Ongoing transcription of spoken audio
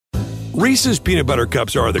Reese's peanut butter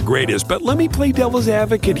cups are the greatest, but let me play devil's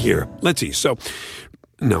advocate here. Let's see. So,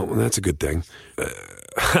 no, that's a good thing.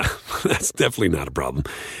 That's definitely not a problem.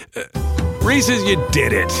 Reese's, you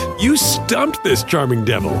did it. You stumped this charming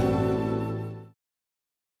devil.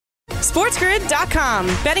 SportsGrid.com.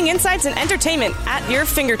 Betting insights and entertainment at your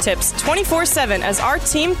fingertips 24/7 as our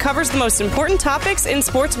team covers the most important topics in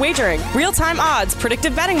sports wagering. Real-time odds,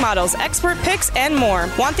 predictive betting models, expert picks, and more.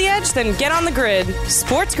 Want the edge? Then get on the grid.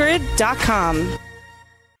 SportsGrid.com.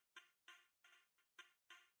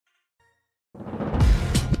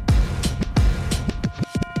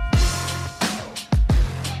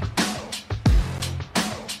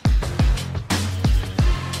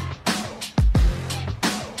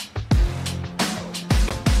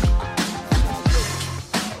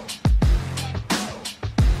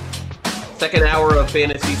 Second hour of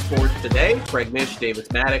Fantasy Sports today. Craig Mish,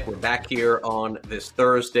 Davis Maddock. We're back here on this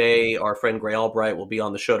Thursday. Our friend Gray Albright will be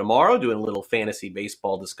on the show tomorrow doing a little fantasy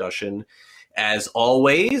baseball discussion. As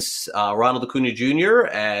always, Ronald Acuna Jr.,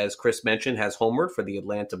 as Chris mentioned, has homered for the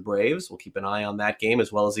Atlanta Braves. We'll keep an eye on that game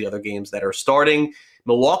as well as the other games that are starting.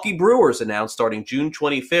 Milwaukee Brewers announced starting June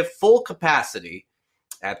 25th, full capacity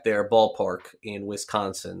at their ballpark in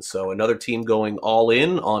Wisconsin. So another team going all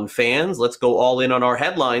in on fans. Let's go all in on our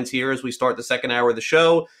headlines here as we start the second hour of the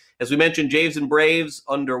show. As we mentioned, Jays and Braves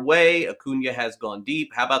underway. Acuna has gone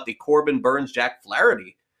deep. How about the Corbin Burns-Jack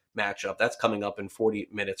Flaherty matchup? That's coming up in 40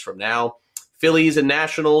 minutes from now. Phillies and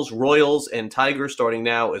Nationals, Royals and Tigers starting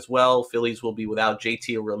now as well. Phillies will be without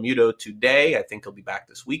JT Realmuto today. I think he'll be back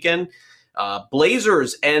this weekend.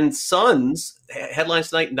 Blazers and Suns, headlines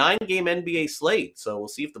tonight, 9-game NBA slate. So we'll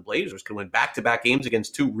see if the Blazers can win back-to-back games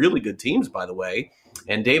against two really good teams, by the way.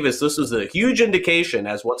 And Davis, this is a huge indication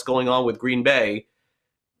as what's going on with Green Bay.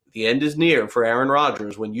 The end is near for Aaron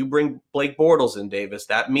Rodgers. When you bring Blake Bortles in, Davis,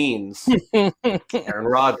 that means Aaron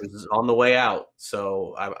Rodgers is on the way out.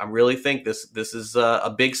 So I really think this is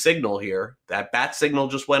a big signal here. That bat signal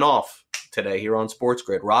just went off today here on Sports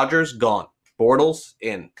Grid. Rodgers gone. Bortles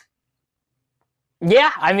in.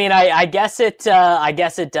 Yeah, I mean, I guess it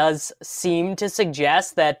does seem to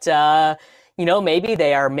suggest that maybe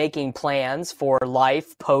they are making plans for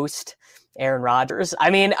life post Aaron Rodgers.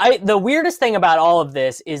 I mean, the weirdest thing about all of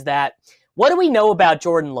this is that what do we know about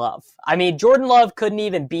Jordan Love? I mean, Jordan Love couldn't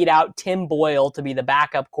even beat out Tim Boyle to be the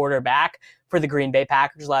backup quarterback for the Green Bay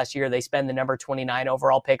Packers last year. They spend the number 29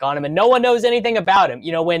 overall pick on him, and no one knows anything about him.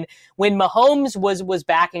 You know, when Mahomes was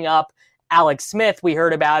backing up Alex Smith, we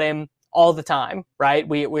heard about him all the time, right?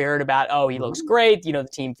 We heard about, oh, he looks great. You know, the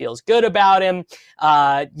team feels good about him.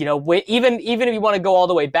 Even if you want to go all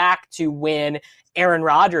the way back to when Aaron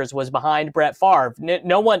Rodgers was behind Brett Favre,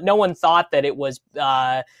 no one thought that it was,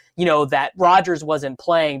 that Rodgers wasn't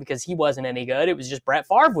playing because he wasn't any good. It was just Brett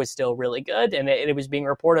Favre was still really good, and it was being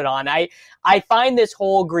reported on. I find this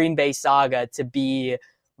whole Green Bay saga to be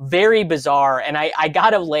very bizarre, and I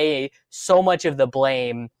gotta lay so much of the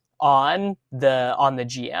blame on the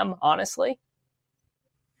GM, honestly.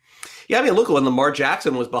 Yeah, I mean, look, when Lamar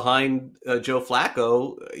Jackson was behind Joe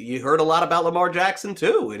Flacco, you heard a lot about Lamar Jackson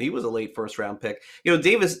too, and he was a late first-round pick. You know,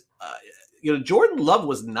 Davis, Jordan Love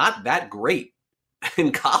was not that great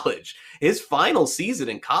in college. His final season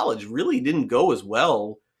in college really didn't go as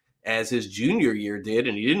well as his junior year did,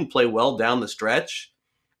 and he didn't play well down the stretch.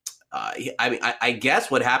 I guess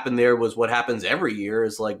what happened there was what happens every year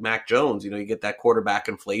is like Mac Jones. You get that quarterback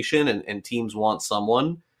inflation, and teams want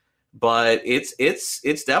someone. But it's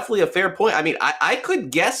definitely a fair point. I mean, I could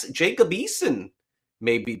guess Jacob Eason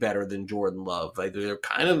may be better than Jordan Love. They're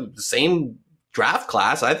kind of the same draft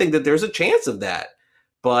class. I think that there's a chance of that.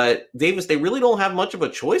 But Davis, they really don't have much of a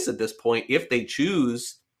choice at this point if they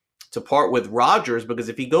choose to part with Rodgers, because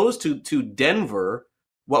if he goes to Denver,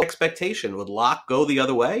 what expectation? Would Locke go the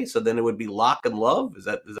other way? So then it would be Locke and Love?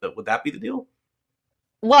 Would that be the deal?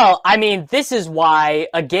 Well, I mean, this is why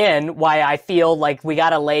I feel like we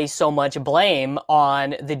got to lay so much blame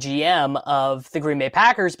on the GM of the Green Bay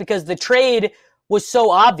Packers, because the trade was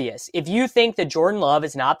so obvious. If you think that Jordan Love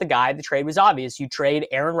is not the guy, the trade was obvious. You trade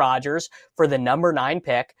Aaron Rodgers for the number 9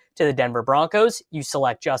 pick to the Denver Broncos. You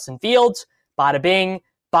select Justin Fields. Bada bing,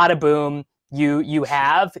 bada boom. You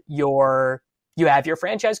have your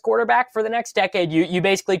franchise quarterback for the next decade. You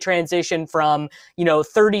basically transition from,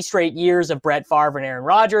 30 straight years of Brett Favre and Aaron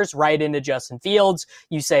Rodgers right into Justin Fields.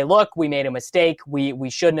 You say, look, we made a mistake. We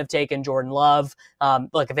shouldn't have taken Jordan Love.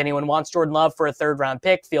 Look, if anyone wants Jordan Love for a 3rd round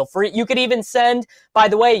pick, feel free. You could even send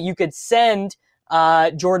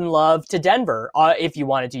Jordan Love to Denver if you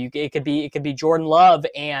wanted to. It could be Jordan Love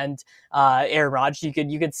and Aaron Rodgers.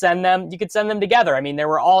 You could send them together. I mean, there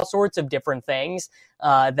were all sorts of different things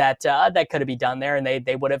that could have been done there, and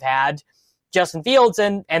they would have had Justin Fields,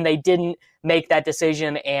 and they didn't make that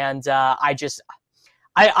decision. And I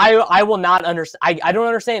will not understand. I don't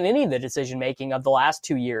understand any of the decision making of the last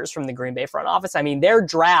 2 years from the Green Bay front office. I mean, their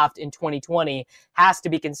draft in 2020 has to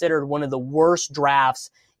be considered one of the worst drafts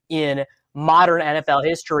in modern NFL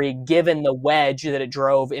history, given the wedge that it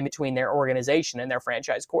drove in between their organization and their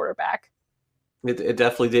franchise quarterback. It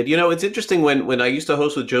definitely did. You know, it's interesting when I used to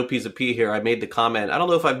host with Joe Pisapia here, I made the comment. I don't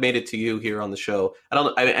know if I've made it to you here on the show.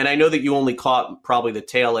 And I know that you only caught probably the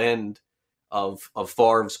tail end of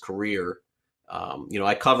Favre's career.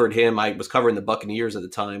 I covered him. I was covering the Buccaneers at the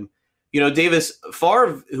time. Davis,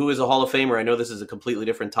 Favre, who is a Hall of Famer, I know this is a completely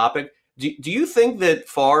different topic. Do you think that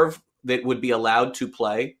Favre that would be allowed to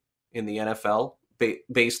play in the NFL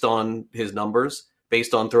based on his numbers,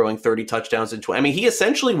 based on throwing 30 touchdowns in 20? I mean, he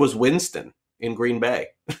essentially was Winston in Green Bay.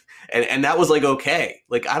 and that was like, okay.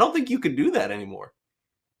 Like, I don't think you could do that anymore.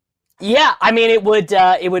 Yeah, I mean, it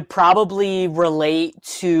would probably relate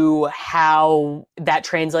to how that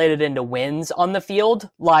translated into wins on the field.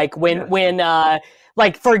 Like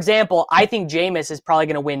like, for example, I think Jameis is probably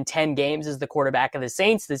going to win 10 games as the quarterback of the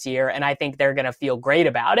Saints this year, and I think they're going to feel great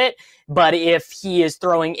about it. But if he is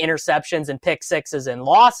throwing interceptions and pick sixes and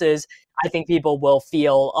losses, I think people will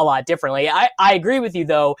feel a lot differently. I agree with you,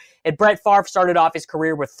 though. Brett Favre started off his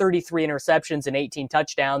career with 33 interceptions and 18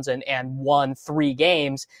 touchdowns and won 3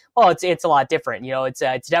 games. Well, it's a lot different.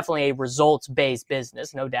 It's definitely a results-based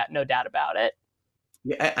business, no doubt about it.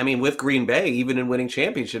 Yeah, I mean, with Green Bay, even in winning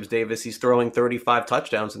championships, Davis, he's throwing 35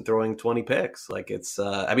 touchdowns and throwing 20 picks. Like, it's,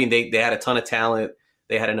 they had a ton of talent.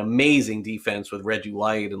 They had an amazing defense with Reggie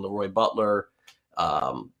White and Leroy Butler.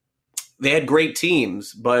 They had great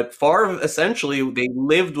teams, but Favre, essentially, they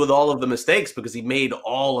lived with all of the mistakes because he made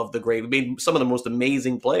some of the most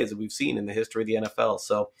amazing plays that we've seen in the history of the NFL.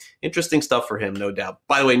 So interesting stuff for him, no doubt.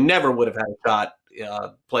 By the way, never would have had a shot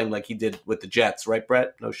playing like he did with the Jets, right,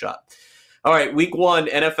 Brett? No shot. All right, week 1,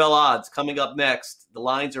 NFL odds coming up next. The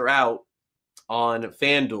lines are out on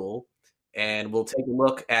FanDuel, and we'll take a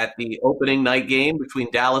look at the opening night game between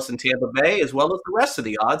Dallas and Tampa Bay, as well as the rest of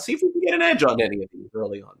the odds. See if we can get an edge on any of these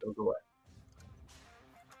early on. Don't go away.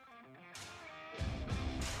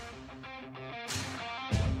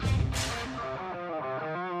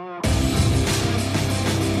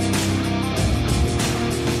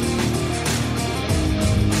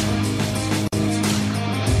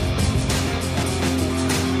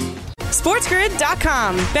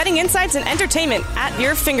 SportsGrid.com. Betting insights and entertainment at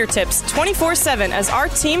your fingertips 24/7 as our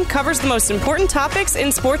team covers the most important topics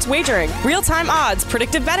in sports wagering. Real-time odds,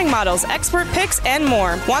 predictive betting models, expert picks, and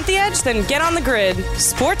more. Want the edge? Then get on the grid.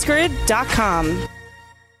 SportsGrid.com.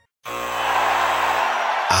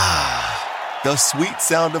 The sweet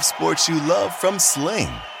sound of sports you love from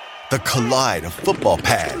Sling. The collide of football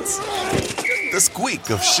pads. The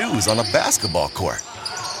squeak of shoes on a basketball court.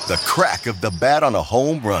 The crack of the bat on a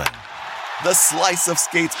home run. The slice of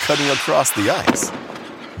skates cutting across the ice.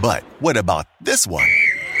 But what about this one?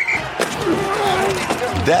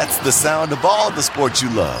 That's the sound of all the sports you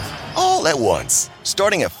love, all at once.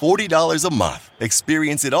 Starting at $40 a month.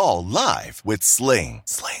 Experience it all live with Sling.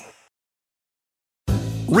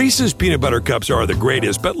 Reese's Peanut Butter Cups are the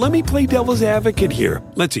greatest, but let me play devil's advocate here.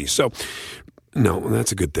 Let's see. So, no,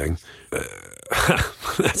 that's a good thing.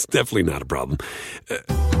 That's definitely not a problem.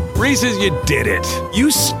 Reese's, you did it.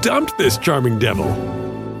 You stumped this charming devil.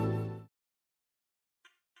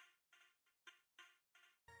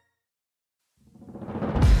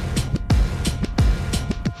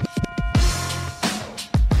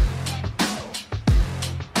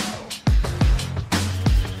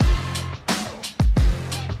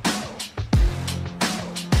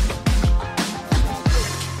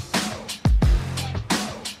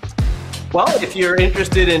 Well, if you're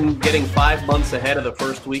interested in getting 5 months ahead of the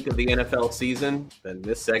first week of the NFL season, then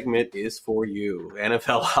this segment is for you.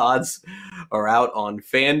 NFL odds are out on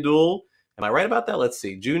FanDuel. Am I right about that? Let's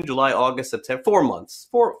see. June, July, August, September. 4 months.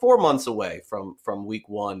 Four months away from week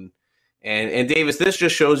 1. And Davis, this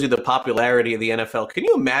just shows you the popularity of the NFL. Can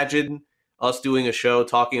you imagine us doing a show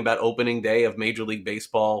talking about opening day of Major League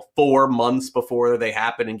Baseball 4 months before they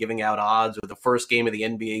happen and giving out odds, or the first game of the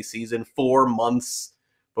NBA season 4 months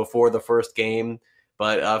before the first game?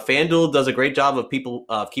 But FanDuel does a great job of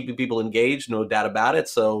keeping people engaged, no doubt about it.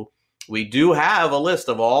 So we do have a list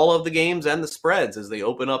of all of the games and the spreads as they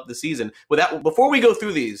open up the season. Before we go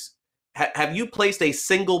through these, have you placed a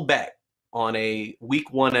single bet on a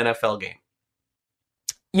week 1 NFL game?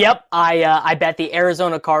 Yep, I bet the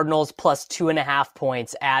Arizona Cardinals plus 2.5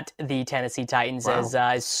 points at the Tennessee Titans. Wow.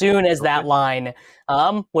 As soon as that line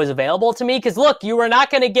was available to me. Because look, you are not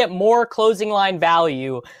going to get more closing line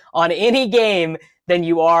value on any game than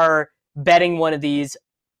you are betting one of these,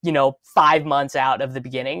 5 months out of the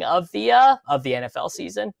beginning of the NFL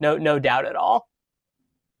season. No doubt at all.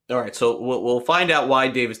 All right, so we'll find out why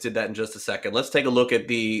Davis did that in just a second. Let's take a look at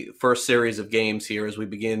the first series of games here as we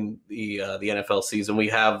begin the NFL season. We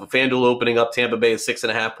have FanDuel opening up Tampa Bay as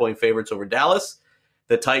 6.5-point favorites over Dallas.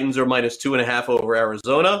 The Titans are minus 2.5 over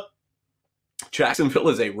Arizona. Jacksonville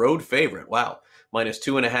is a road favorite. Wow, minus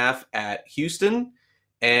 2.5 at Houston.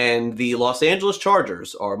 And the Los Angeles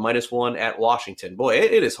Chargers are -1 at Washington. Boy,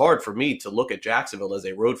 it is hard for me to look at Jacksonville as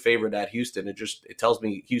a road favorite at Houston. It tells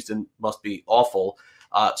me Houston must be awful.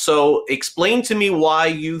 So explain to me why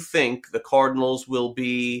you think the Cardinals will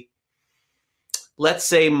be, let's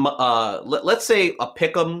say a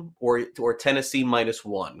pick'em or Tennessee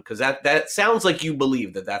 -1, because that sounds like you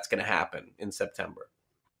believe that that's going to happen in September.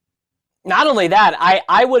 Not only that,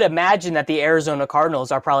 I would imagine that the Arizona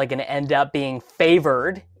Cardinals are probably going to end up being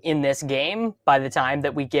favored in this game by the time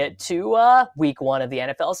that we get to week 1 of the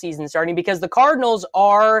NFL season starting, because the Cardinals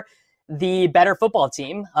are the better football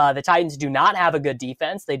team. The Titans do not have a good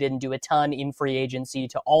defense. They didn't do a ton in free agency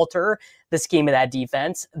to alter the scheme of that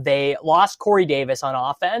defense. They lost Corey Davis on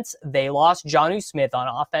offense. They lost Jonnu Smith on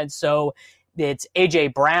offense. So it's A.J.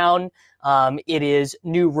 Brown. It is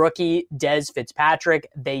new rookie Dez Fitzpatrick.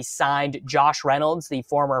 They signed Josh Reynolds, the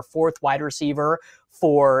former 4th wide receiver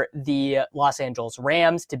for the Los Angeles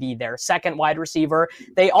Rams, to be their 2nd wide receiver.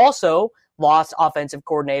 They also lost offensive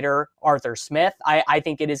coordinator Arthur Smith. I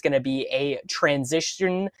think it is going to be a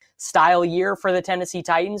transition style year for the Tennessee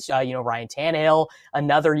Titans. Ryan Tannehill,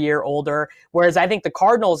 another year older. Whereas I think the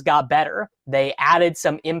Cardinals got better. They added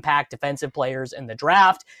some impact defensive players in the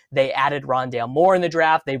draft. They added Rondale Moore in the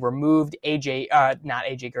draft. They removed not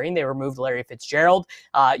AJ Green. They removed Larry Fitzgerald.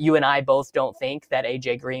 You and I both don't think that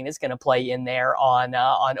AJ Green is going to play in there on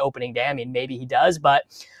opening day. I mean, maybe he does, but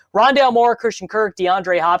Rondale Moore, Christian Kirk,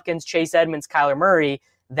 DeAndre Hopkins, Chase Edmonds, Kyler Murray,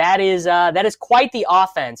 that is quite the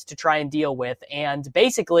offense to try and deal with. And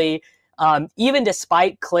basically, even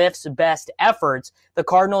despite Cliff's best efforts, the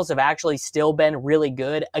Cardinals have actually still been really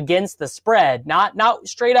good against the spread. Not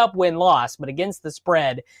straight up win-loss, but against the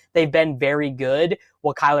spread, they've been very good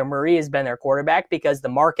while Kyler Murray has been their quarterback, because the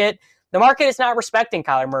market is not respecting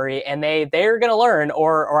Kyler Murray, and they're going to learn,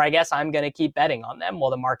 or I guess I'm going to keep betting on them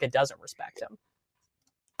while the market doesn't respect him.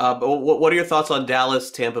 But what are your thoughts on Dallas,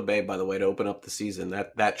 Tampa Bay, by the way, to open up the season?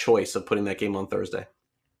 That choice of putting that game on Thursday.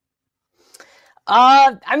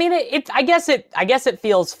 I mean, I guess it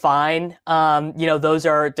feels fine. Those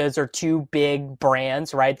are 2 big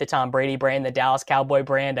brands, right? The Tom Brady brand, the Dallas Cowboy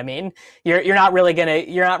brand. I mean, you're not really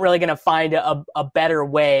gonna find a better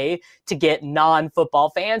way to get non-football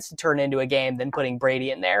fans to turn into a game than putting Brady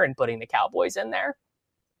in there and putting the Cowboys in there.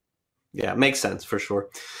 Yeah, makes sense for sure.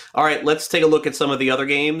 All right, let's take a look at some of the other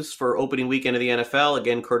games for opening weekend of the NFL.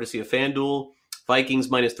 Again, courtesy of FanDuel. Vikings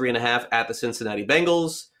 -3.5 at the Cincinnati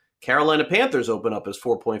Bengals. Carolina Panthers open up as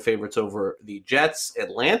 4-point favorites over the Jets.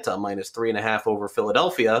 Atlanta -3.5 over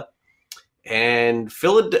Philadelphia. And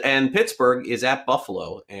Pittsburgh is at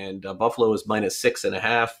Buffalo, and Buffalo is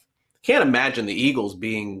 -6.5. Can't imagine the Eagles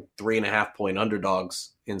being 3.5-point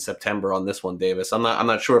underdogs in September on this one, Davis. I'm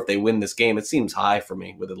not sure if they win this game. It seems high for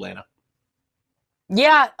me with Atlanta.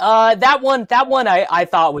 Yeah, that one I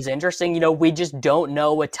thought was interesting. We just don't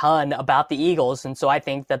know a ton about the Eagles, and so I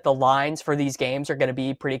think that the lines for these games are going to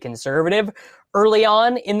be pretty conservative early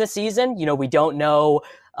on in the season. We don't know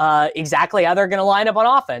exactly how they're going to line up on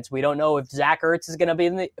offense. We don't know if Zach Ertz is going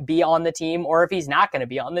to be on the team or if he's not going to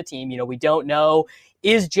be on the team. We don't know,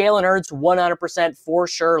 is Jalen Hurts 100% for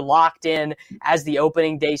sure locked in as the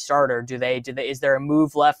opening day starter? Is there a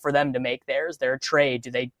move left for them to make there? Is there a trade? Do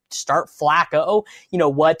they start Flacco?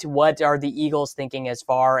 What are the Eagles thinking as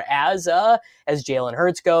far as Jalen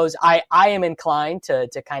Hurts goes? I am inclined to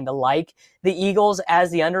kind of like the Eagles as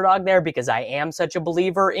the underdog there, because I am such a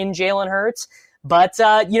believer in Jalen Hurts. But,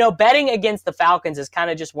 betting against the Falcons is kind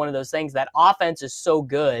of just one of those things. That offense is so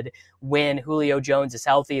good when Julio Jones is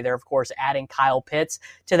healthy. They're, of course, adding Kyle Pitts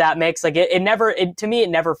to that mix. Like, to me, it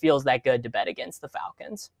never feels that good to bet against the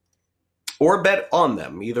Falcons. Or bet on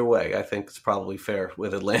them. Either way, I think it's probably fair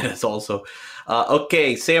with Atlanta also.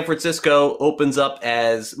 Okay, San Francisco opens up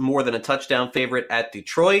as more than a touchdown favorite at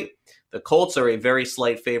Detroit. The Colts are a very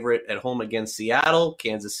slight favorite at home against Seattle.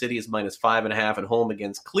 Kansas City is -5.5 at home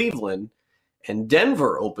against Cleveland. And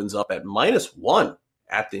Denver opens up at -1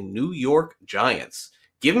 at the New York Giants.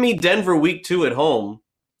 Give me Denver week 2 at home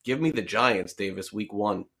Give me the Giants, Davis, week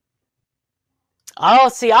 1. Oh,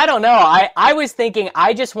 see, I don't know. I was thinking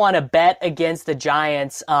I just want to bet against the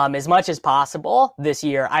Giants as much as possible this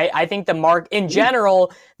year. I think in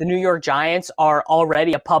general, the New York Giants are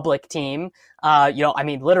already a public team.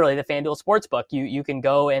 Literally the FanDuel Sportsbook. You can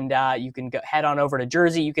go and you can head on over to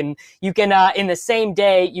Jersey. You can in the same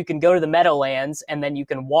day you can go to the Meadowlands and then you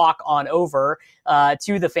can walk on over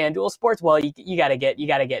to the FanDuel Sports. Well, you gotta get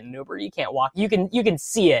an Uber. You can't walk. You can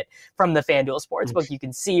see it from the FanDuel Sportsbook. You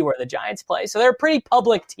can see where the Giants play. So they're a pretty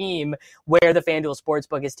public team where the FanDuel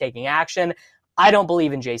Sportsbook is taking action. I don't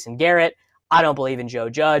believe in Jason Garrett. I don't believe in Joe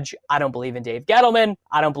Judge. I don't believe in Dave Gettleman.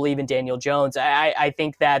 I don't believe in Daniel Jones. I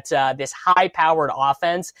think that this high-powered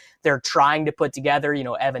offense they're trying to put together,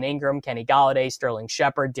 Evan Ingram, Kenny Golladay, Sterling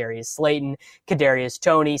Shepard, Darius Slayton, Kadarius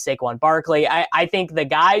Toney, Saquon Barkley. I think the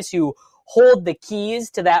guys who hold the keys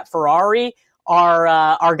to that Ferrari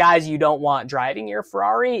are guys you don't want driving your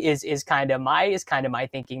Ferrari is kind of my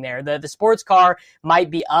thinking there. The sports car might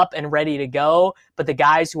be up and ready to go, but the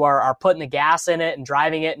guys who are putting the gas in it and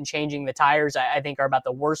driving it and changing the tires, I think are about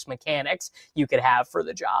the worst mechanics you could have for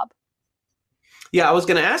the job. Yeah, I was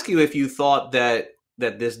going to ask you if you thought that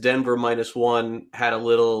this Denver -1 had a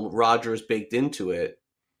little Rodgers baked into it,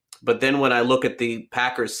 but then when I look at the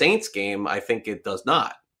Packers-Saints game, I think it does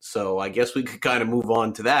not. So I guess we could kind of move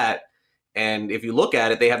on to that. And if you look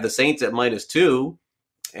at it, they have the Saints at -2.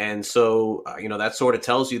 And so, that sort of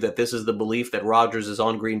tells you that this is the belief that Rodgers is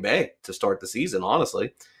on Green Bay to start the season,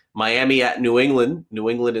 honestly. Miami at New England. New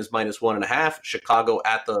England is -1.5. Chicago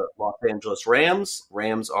at the Los Angeles Rams.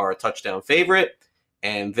 Rams are a touchdown favorite.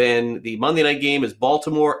 And then the Monday night game is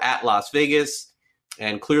Baltimore at Las Vegas.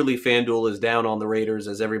 And clearly FanDuel is down on the Raiders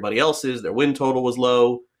as everybody else is. Their win total was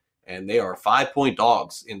low. And they are 5-point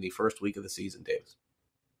dogs in the first week of the season, Davis.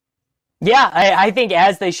 Yeah, I think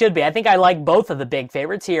as they should be. I think I like both of the big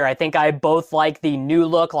favorites here. I think I both like the new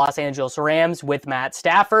look Los Angeles Rams with Matt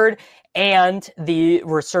Stafford and the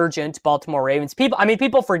resurgent Baltimore Ravens.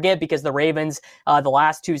 People forget because the Ravens, the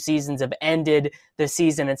last 2 seasons have ended the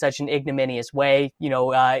season in such an ignominious way,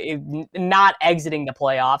 not exiting the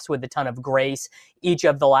playoffs with a ton of grace each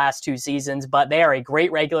of the last 2 seasons, but they are a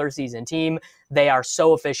great regular season team. They are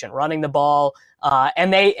so efficient running the ball.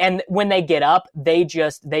 And when they get up, they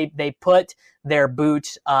put their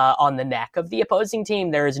boot on the neck of the opposing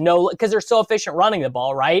team. There is because they're so efficient running the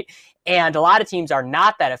ball, right? And a lot of teams are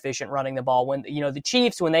not that efficient running the ball. When the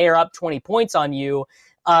Chiefs, when they are up 20 points on you,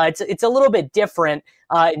 it's a little bit different.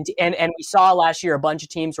 And we saw last year a bunch of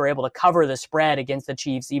teams were able to cover the spread against the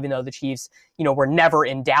Chiefs, even though the Chiefs, were never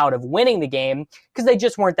in doubt of winning the game because they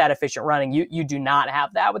just weren't that efficient running. You do not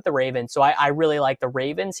have that with the Ravens. So I really like the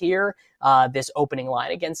Ravens here, this opening line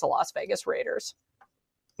against the Las Vegas Raiders.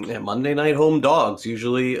 Yeah, Monday night home dogs,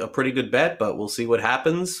 usually a pretty good bet, but we'll see what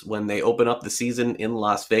happens when they open up the season in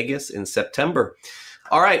Las Vegas in September.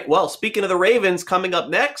 All right, well, speaking of the Ravens, coming up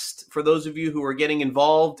next, for those of you who are getting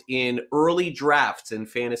involved in early drafts in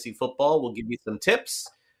fantasy football, we'll give you some tips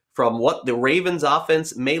from what the Ravens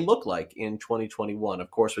offense may look like in 2021. Of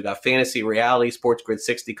course, we got Fantasy Reality, Sports Grid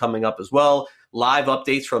 60 coming up as well. Live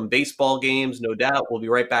updates from baseball games, no doubt. We'll be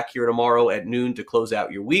right back here tomorrow at noon to close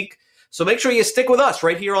out your week. So make sure you stick with us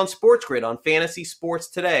right here on Sports Grid on Fantasy Sports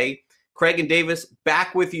Today. Craig and Davis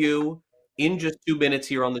back with you in just 2 minutes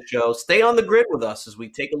here on the show. Stay on the grid with us as we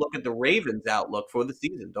take a look at the Ravens' outlook for the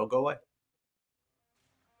season. Don't go away.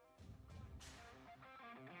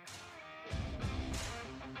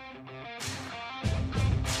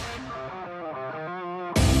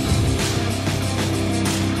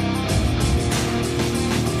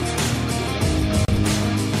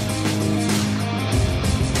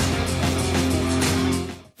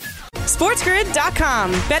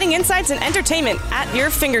 SportsGrid.com. Betting insights and entertainment at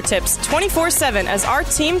your fingertips 24/7 as our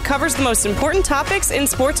team covers the most important topics in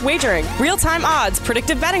sports wagering. Real-time odds,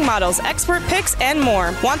 predictive betting models, expert picks, and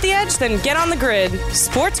more. Want the edge? Then get on the grid.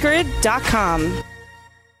 SportsGrid.com.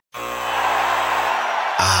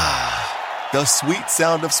 The sweet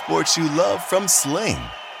sound of sports you love from Sling.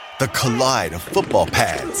 The collide of football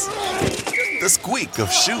pads. The squeak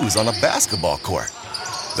of shoes on a basketball court.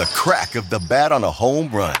 The crack of the bat on a home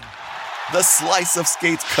run. The slice of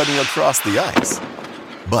skates cutting across the ice.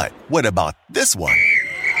 But what about this one?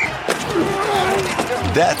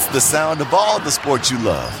 That's the sound of all the sports you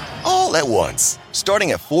love, all at once.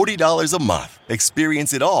 Starting at $40 a month.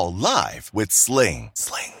 Experience it all live with Sling.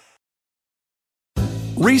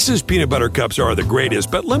 Reese's Peanut Butter Cups are the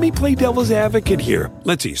greatest, but let me play devil's advocate here.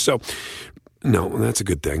 Let's see. So, no, that's a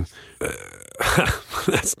good thing.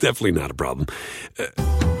 That's definitely not a problem.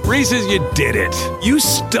 Reese's, you did it. You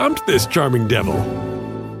stumped this charming devil.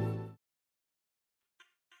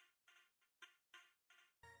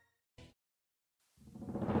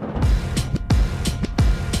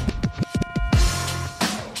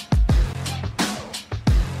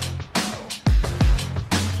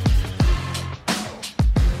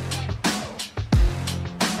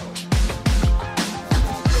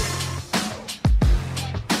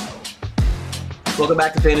 Welcome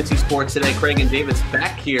back to Fantasy Sports Today. Craig and Davis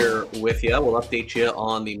back here with you. We'll update you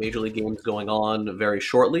on the Major League games going on very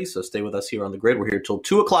shortly, so stay with us here on the grid. We're here till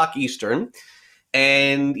 2 o'clock Eastern,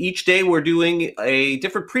 and each day we're doing a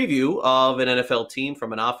different preview of an NFL team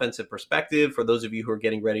from an offensive perspective for those of you who are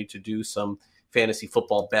getting ready to do some fantasy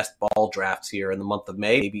football best ball drafts here in the month of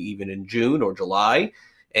May, maybe even in June or July.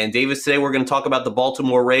 And Davis, today we're going to talk about the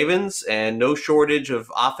Baltimore Ravens, and no shortage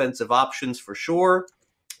of offensive options for sure.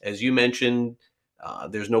 As you mentioned,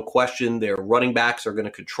 there's no question their running backs are going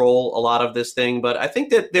to control a lot of this thing. But I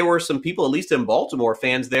think that there were some people, at least in Baltimore,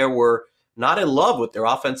 fans there were not in love with their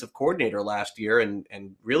offensive coordinator last year, and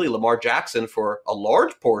really Lamar Jackson for a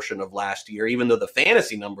large portion of last year, even though the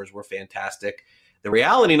fantasy numbers were fantastic. The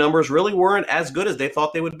reality numbers really weren't as good as they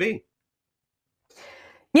thought they would be.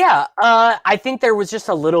 Yeah, I think there was just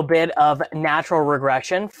a little bit of natural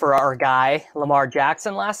regression for our guy Lamar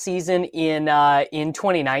Jackson last season in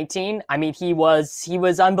 2019. I mean, he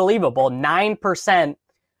was unbelievable. 9%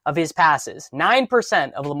 of his passes,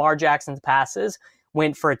 9% of Lamar Jackson's passes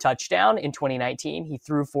went for a touchdown in 2019. He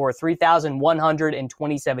threw for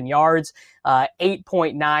 3,127 yards,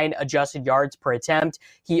 8.9 adjusted yards per attempt.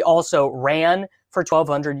 He also ran for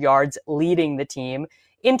 1,200 yards, leading the team.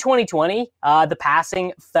 In 2020, the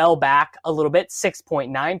passing fell back a little bit.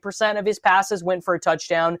 6.9% of his passes went for a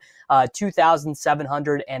touchdown,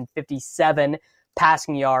 2,757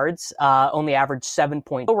 passing yards, only averaged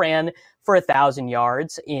 7.0, ran for 1,000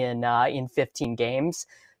 yards in 15 games.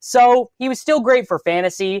 So he was still great for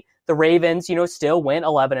fantasy. The Ravens, still went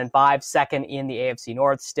 11-5, second in the AFC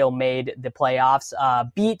North, still made the playoffs,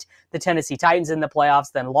 beat the Tennessee Titans in the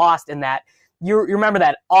playoffs, then lost in that. You remember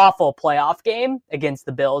that awful playoff game against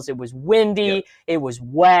the Bills? It was windy. Yep. It was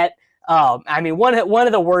wet. I mean, one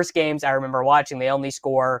of the worst games I remember watching. They only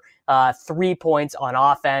score 3 points on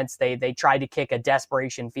offense. They tried to kick a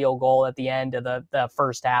desperation field goal at the end of the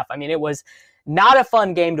first half. I mean, it was not a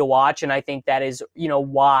fun game to watch, and I think that is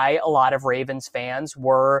why a lot of Ravens fans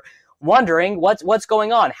were wondering what's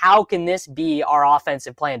going on. How can this be our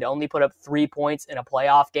offensive plan to only put up 3 points in a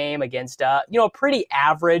playoff game against a pretty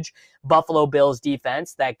average Buffalo Bills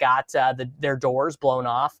defense that got their doors blown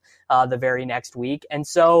off the very next week? And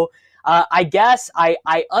so I guess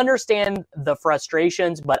I understand the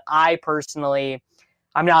frustrations, but I personally,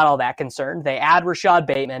 I'm not all that concerned. They add Rashad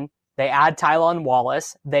Bateman. They add Tylan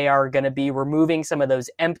Wallace. They are going to be removing some of those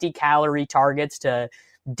empty calorie targets to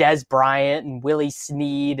Dez Bryant and Willie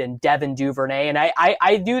Snead and Devin Duvernay. And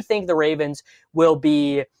I do think the Ravens will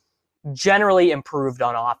be generally improved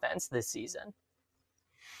on offense this season.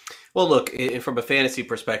 Well, look, from a fantasy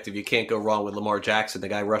perspective, you can't go wrong with Lamar Jackson. The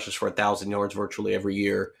guy rushes for 1,000 yards virtually every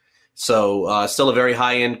year. So still a very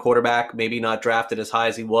high-end quarterback, maybe not drafted as high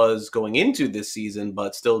as he was going into this season,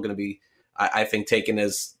 but still going to be, I think, taken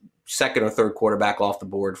as second or third quarterback off the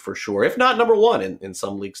board for sure, if not number one in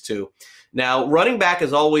some leagues too. Now, running back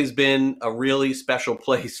has always been a really special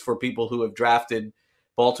place for people who have drafted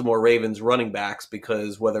Baltimore Ravens running backs,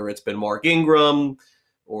 because whether it's been Mark Ingram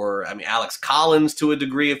or, Alex Collins to a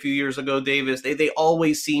degree a few years ago, Davis, they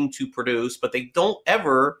always seem to produce, but they don't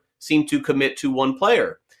ever seem to commit to one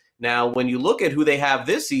player. Now, when you look at who they have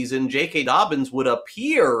this season, J.K. Dobbins would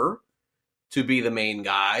appear to be the main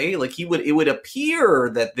guy. Like it would appear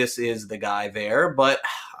that this is the guy there, but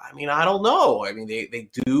I don't know. They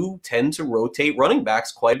do tend to rotate running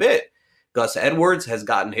backs quite a bit. Gus Edwards has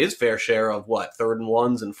gotten his fair share of 3rd and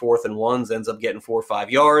 1s and 4th and 1s, ends up getting 4 or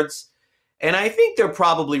 5 yards. And I think they're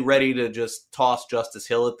probably ready to just toss Justice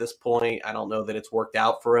Hill at this point. I don't know that it's worked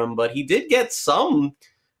out for him, but he did get some,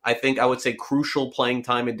 I think I would say, crucial playing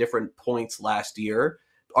time at different points last year.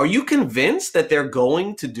 Are you convinced that they're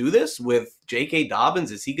going to do this with J.K.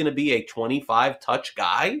 Dobbins? Is he going to be a 25-touch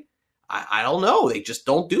guy? I don't know. They just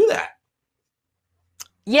don't do that.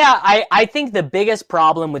 Yeah, I think the biggest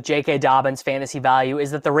problem with J.K. Dobbins' fantasy value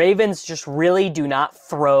is that the Ravens just really do not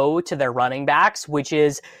throw to their running backs, which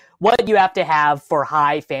is what you have to have for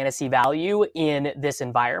high fantasy value in this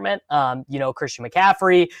environment. Christian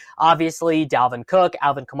McCaffrey, obviously, Dalvin Cook,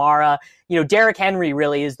 Alvin Kamara. Derrick Henry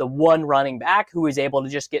really is the one running back who is able to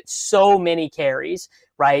just get so many carries,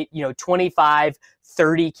 right? 25,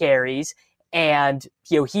 30 carries. And,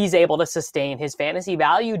 he's able to sustain his fantasy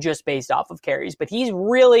value just based off of carries, but he's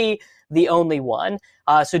really the only one.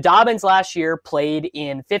 So Dobbins last year played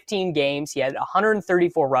in 15 games. He had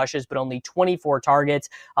 134 rushes, but only 24 targets,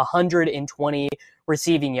 120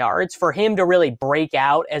 receiving yards. For him to really break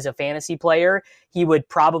out as a fantasy player, he would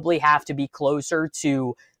probably have to be closer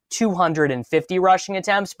to 250 rushing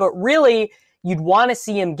attempts. But really, you'd want to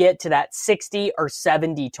see him get to that 60 or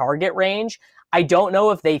 70 target range. I don't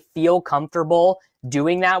know if they feel comfortable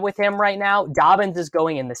doing that with him right now. Dobbins is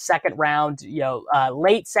going in the second round,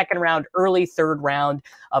 late second round, early third round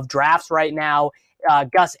of drafts right now.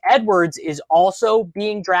 Gus Edwards is also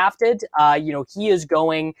being drafted. He is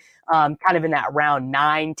going kind of in that round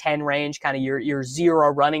 9-10 range, kind of your zero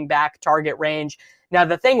running back target range. Now,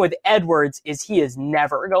 the thing with Edwards is he is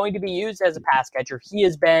never going to be used as a pass catcher. He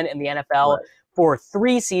has been in the NFL for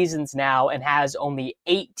 3 seasons now and has only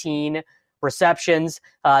 18 receptions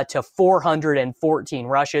to 414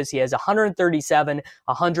 rushes. He has 137,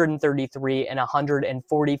 133, and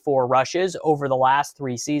 144 rushes over the last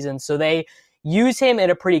 3 seasons. So they use him in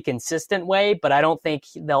a pretty consistent way, but I don't think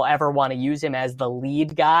they'll ever want to use him as the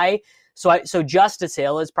lead guy. So Justice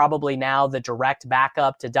Hill is probably now the direct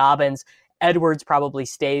backup to Dobbins. Edwards probably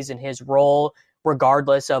stays in his role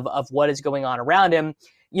regardless of what is going on around him.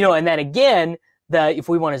 And then again, if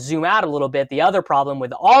we want to zoom out a little bit, the other problem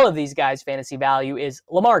with all of these guys' fantasy value is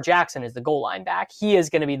Lamar Jackson is the goal line back. He is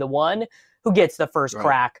going to be the one who gets the first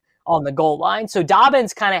crack on the goal line. So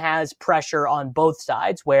Dobbins kind of has pressure on both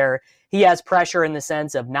sides, where he has pressure in the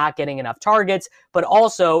sense of not getting enough targets, but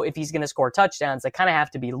also if he's going to score touchdowns, they kind of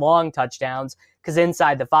have to be long touchdowns, because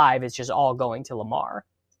inside the 5, it's just all going to Lamar.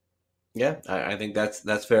 Yeah, I think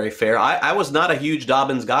that's very fair. I was not a huge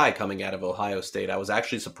Dobbins guy coming out of Ohio State. I was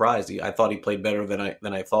actually surprised. I thought he played better than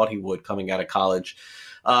I thought he would coming out of college.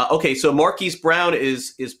 Okay, so Marquise Brown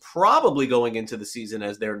is probably going into the season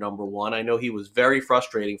as their number 1. I know he was very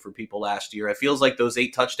frustrating for people last year. It feels like those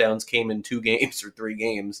 8 touchdowns came in 2 games or 3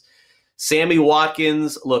 games. Sammy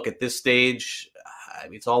Watkins, look, at this stage,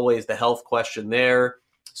 it's always the health question there.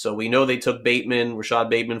 So we know they took Rashad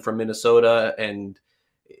Bateman from Minnesota, and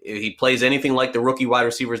if he plays anything like the rookie wide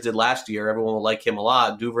receivers did last year, everyone will like him a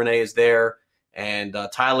lot. Duvernay is there, and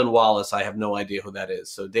Tylan Wallace, I have no idea who that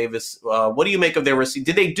is. So, Davis, what do you make of their receiver?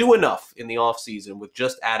 Did they do enough in the offseason with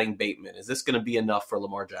just adding Bateman? Is this going to be enough for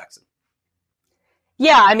Lamar Jackson?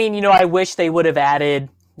 Yeah, I wish they would have added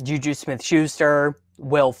Juju Smith-Schuster,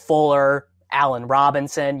 Will Fuller, Allen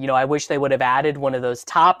Robinson. I wish they would have added one of those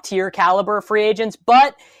top-tier caliber free agents,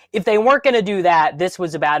 but if they weren't going to do that, this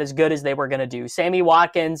was about as good as they were going to do. Sammy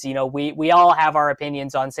Watkins, we all have our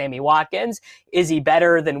opinions on Sammy Watkins. Is he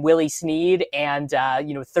better than Willie Snead and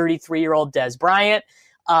 33-year-old Dez Bryant?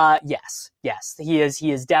 Yes, he is.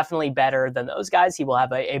 He is definitely better than those guys. He will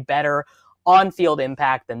have a better on-field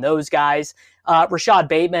impact than those guys. Rashad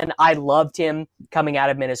Bateman, I loved him coming out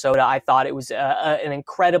of Minnesota. I thought it was an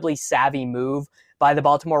incredibly savvy move by the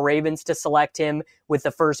Baltimore Ravens to select him with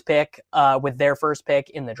their first pick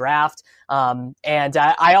in the draft. And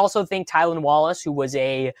I also think Tylan Wallace, who was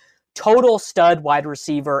a total stud wide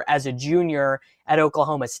receiver as a junior at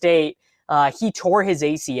Oklahoma State, he tore his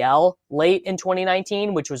ACL late in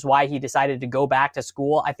 2019, which was why he decided to go back to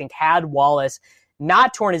school. I think had Wallace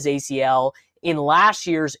not torn his ACL in last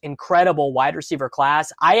year's incredible wide receiver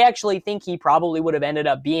class, I actually think he probably would have ended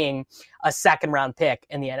up being a second-round pick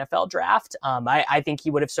in the NFL draft. I think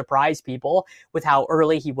he would have surprised people with how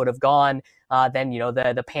early he would have gone. Then,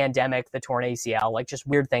 the pandemic, the torn ACL, like just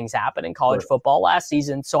weird things happen in college football last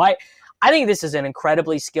season. So I think this is an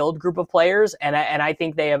incredibly skilled group of players, and I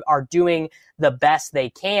think they are doing the best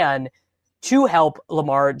they can to help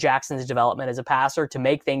Lamar Jackson's development as a passer, to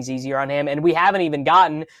make things easier on him. And we haven't even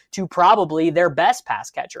gotten to probably their best pass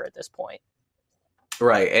catcher at this point.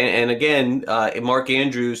 Right. And again, Mark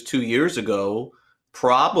Andrews 2 years ago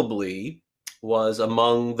probably was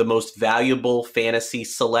among the most valuable fantasy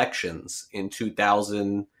selections in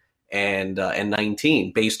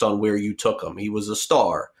 2019 based on where you took him. He was a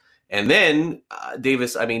star. And then,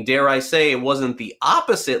 Davis, dare I say, it wasn't the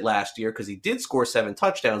opposite last year, because he did score 7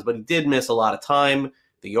 touchdowns, but he did miss a lot of time.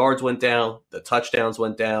 The yards went down. The touchdowns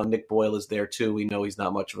went down. Nick Boyle is there, too. We know he's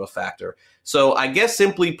not much of a factor. So I guess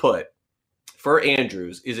simply put, for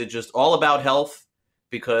Andrews, is it just all about health?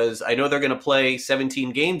 Because I know they're going to play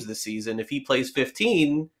 17 games this season. If he plays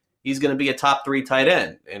 15, he's going to be a top 3 tight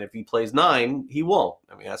end. And if he plays 9, he won't.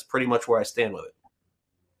 That's pretty much where I stand with it.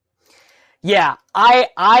 Yeah, I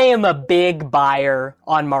am a big buyer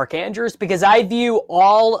on Mark Andrews, because I view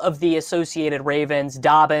all of the associated Ravens,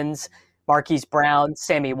 Dobbins, Marquise Brown,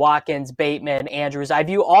 Sammy Watkins, Bateman, Andrews, I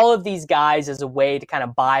view all of these guys as a way to kind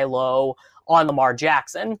of buy low on Lamar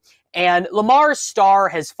Jackson. And Lamar's star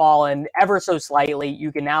has fallen ever so slightly.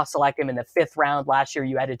 You can now select him in the 5th round. Last year,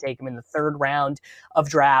 you had to take him in the 3rd round of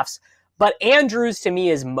drafts. But Andrews, to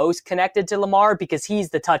me, is most connected to Lamar because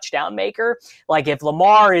he's the touchdown maker. Like, if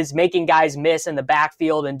Lamar is making guys miss in the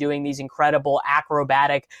backfield and doing these incredible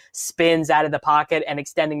acrobatic spins out of the pocket and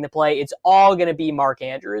extending the play, it's all going to be Mark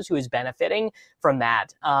Andrews who is benefiting from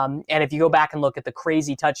that. And if you go back and look at the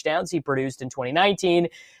crazy touchdowns he produced in 2019,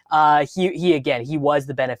 he was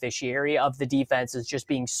the beneficiary of the defenses just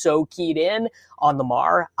being so keyed in on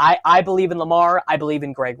Lamar. I believe in Lamar. I believe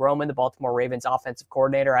in Greg Roman, the Baltimore Ravens offensive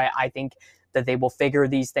coordinator. I think that they will figure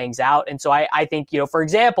these things out. And so I think, for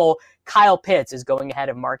example, Kyle Pitts is going ahead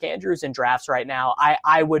of Mark Andrews in drafts right now.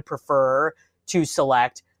 I would prefer to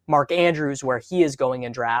select Mark Andrews where he is going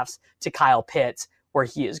in drafts to Kyle Pitts where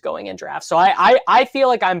he is going in drafts. So I feel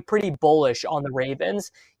like I'm pretty bullish on the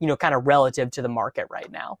Ravens, kind of relative to the market right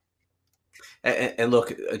now. And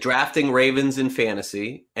look, drafting Ravens in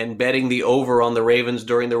fantasy and betting the over on the Ravens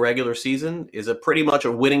during the regular season is a pretty much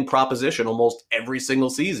a winning proposition almost every single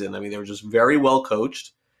season. I mean, they're just very well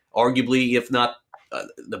coached, arguably, if not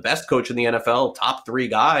the best coach in the NFL, top 3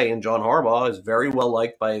 guy, and John Harbaugh is very well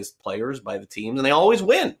liked by his players, by the teams, and they always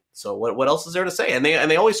win. So what else is there to say? And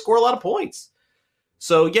they always score a lot of points.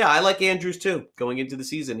 So, yeah, I like Andrews, too, going into the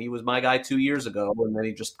season. He was my guy 2 years ago, and then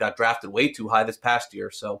he just got drafted way too high this past year.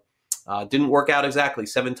 So didn't work out exactly.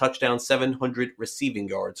 7 touchdowns, 700 receiving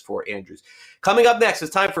yards for Andrews. Coming up next,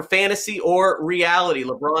 it's time for fantasy or reality.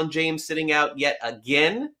 LeBron James sitting out yet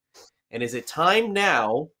again. And is it time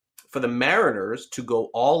now for the Mariners to go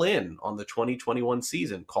all in on the 2021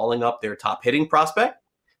 season, calling up their top hitting prospect,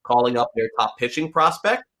 calling up their top pitching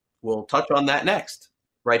prospect? We'll touch on that next,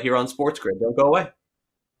 right here on Sports Grid. Don't go away.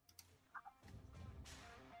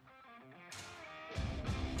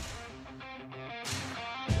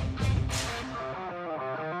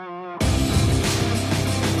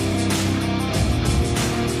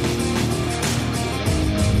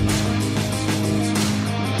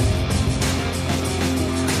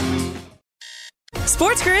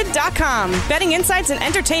 SportsGrid.com. Betting insights and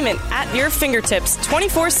entertainment at your fingertips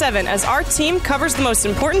 24/7 as our team covers the most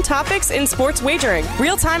important topics in sports wagering.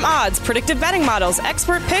 Real-time odds, predictive betting models,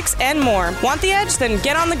 expert picks, and more. Want the edge? Then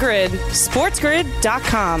get on the grid.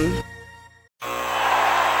 SportsGrid.com.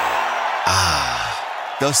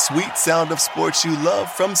 The sweet sound of sports you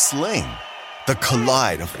love from Sling. The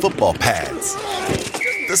collide of football pads.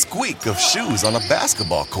 The squeak of shoes on a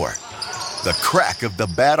basketball court. The crack of the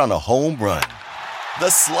bat on a home run. The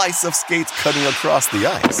slice of skates cutting across the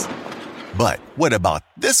ice. But what about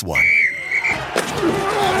this one?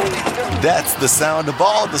 That's the sound of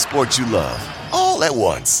all the sports you love, all at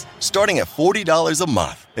once. Starting at $40 a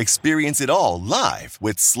month. Experience it all live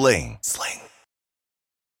with Sling.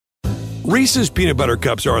 Reese's peanut butter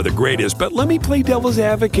cups are the greatest, but let me play devil's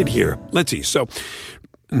advocate here. Let's see. So,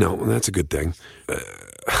 no, that's a good thing.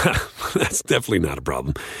 That's definitely not a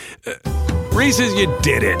problem. Reese's, you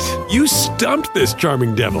did it. You stumped this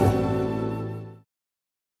charming devil.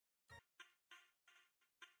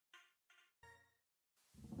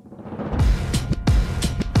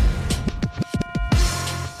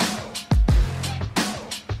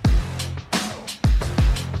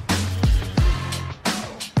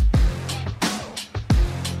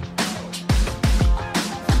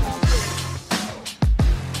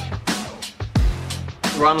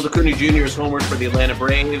 Ronald Acuna Jr. is homered for the Atlanta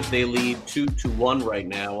Braves. They lead 2-1 right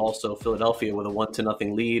now. Also, Philadelphia with a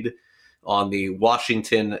 1-0 lead on the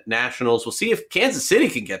Washington Nationals. We'll see if Kansas City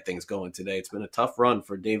can get things going today. It's been a tough run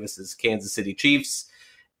for Davis's Kansas City Chiefs.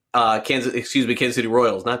 Kansas City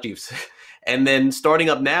Royals, not Chiefs. And then starting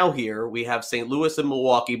up now here, we have St. Louis and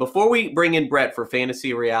Milwaukee. Before we bring in Brett for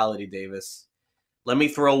Fantasy Reality, Davis, let me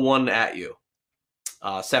throw one at you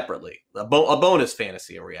separately. A bonus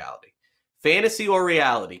Fantasy or Reality. Fantasy or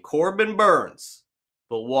reality, Corbin Burns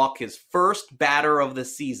will walk his first batter of the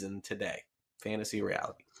season today. Fantasy or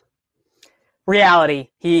reality? Reality.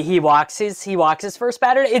 He walks his first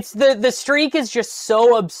batter. It's the streak is just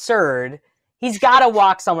so absurd. He's got to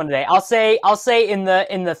walk someone today. I'll say in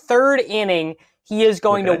the third inning he is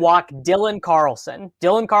going to walk Dylan Carlson.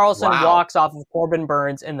 Dylan Carlson walks off of Corbin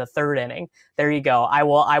Burns in the third inning. There you go. I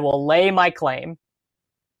will lay my claim.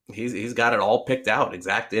 He's got it all picked out.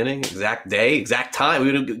 Exact inning, exact day, exact time.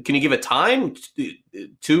 Can you give a time?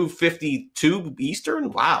 2:52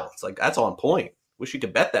 Eastern? Wow. It's like, that's on point. Wish you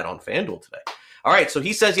could bet that on FanDuel today. All right, so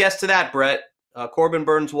he says yes to that, Brett. Corbin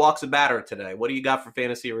Burns walks a batter today. What do you got for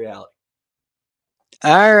Fantasy Reality?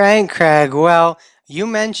 All right, Craig. Well, you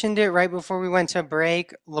mentioned it right before we went to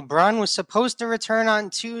break. LeBron was supposed to return on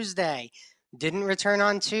Tuesday. Didn't return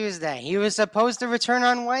on Tuesday. He was supposed to return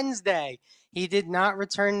on Wednesday. He did not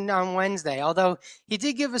return on Wednesday, although he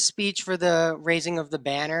did give a speech for the raising of the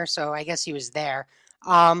banner, so I guess he was there.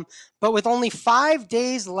 But with only 5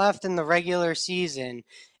 days left in the regular season,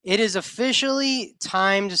 it is officially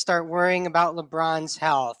time to start worrying about LeBron's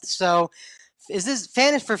health. So, is this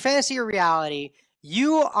for fantasy or reality?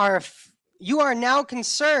 You are now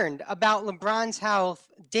concerned about LeBron's health.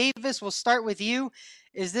 Davis, we'll start with you.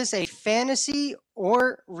 Is this a fantasy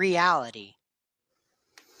or reality?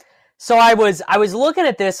 So I was looking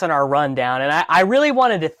at this on our rundown, and I really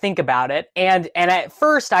wanted to think about it. And at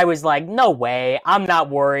first I was like, no way, I'm not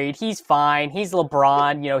worried. He's fine. He's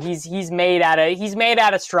LeBron. You know, he's made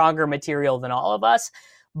out of stronger material than all of us.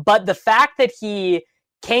 But the fact that he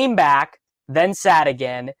came back, then sat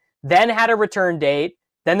again, then had a return date,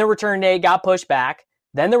 then the return date got pushed back,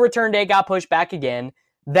 then the return date got pushed back again,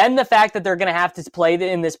 then the fact that they're going to have to play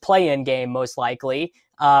in this play-in game most likely,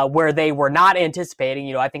 where they were not anticipating.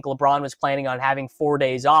 You know, I think LeBron was planning on having 4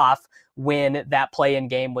 days off when that play-in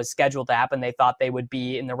game was scheduled to happen. They thought they would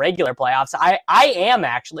be in the regular playoffs. I am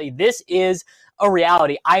actually. This is a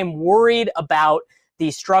reality. I'm worried about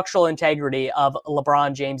the structural integrity of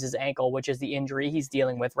LeBron James's ankle, which is the injury he's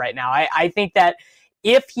dealing with right now. I think that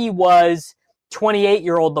if he was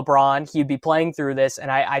 28-year-old LeBron, he'd be playing through this, and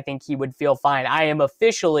I think he would feel fine. I am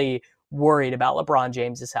officially worried about LeBron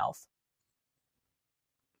James's health.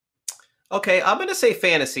 Okay, I'm going to say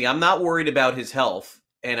fantasy. I'm not worried about his health,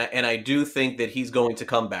 and I do think that he's going to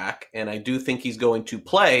come back, and I do think he's going to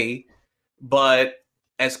play, but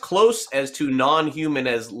as close as to non-human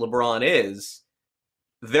as LeBron is,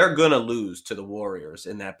 they're going to lose to the Warriors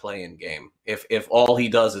in that play-in game if all he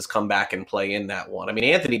does is come back and play in that one. I mean,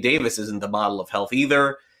 Anthony Davis isn't the model of health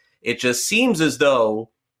either. It just seems as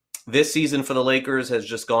though this season for the Lakers has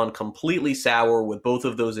just gone completely sour with both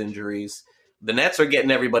of those injuries. The Nets are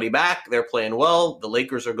getting everybody back. They're playing well. The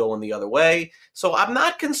Lakers are going the other way. So I'm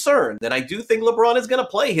not concerned. And I do think LeBron is going to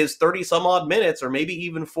play his 30-some-odd minutes or maybe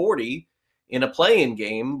even 40 in a play-in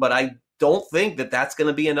game. But I don't think that that's going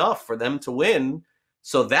to be enough for them to win.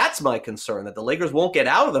 So that's my concern, that the Lakers won't get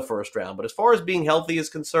out of the first round. But as far as being healthy is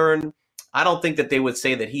concerned, I don't think that they would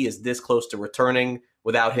say that he is this close to returning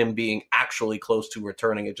without him being actually close to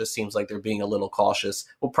returning. It just seems like they're being a little cautious.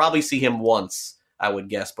 We'll probably see him once, I would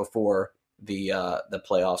guess, before the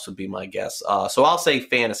playoffs would be my guess. So I'll say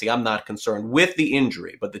fantasy. I'm not concerned with the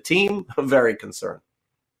injury, but the team, I'm very concerned.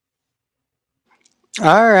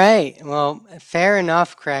 All right. Well, fair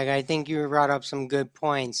enough, Craig. I think you brought up some good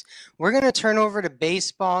points. We're going to turn over to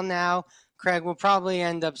baseball now. Craig, we'll probably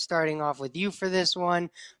end up starting off with you for this one.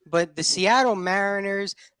 But the Seattle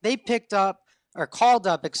Mariners, they called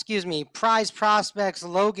up, prize prospects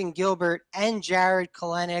Logan Gilbert and Jared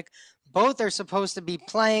Kelenic. Both are supposed to be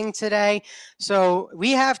playing today. So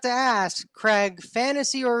we have to ask, Craig,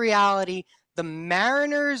 fantasy or reality, the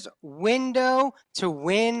Mariners' window to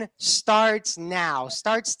win starts now,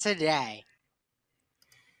 starts today.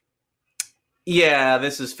 Yeah,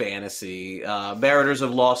 this is fantasy. Mariners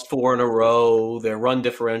have lost 4 in a row. Their run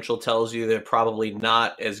differential tells you they're probably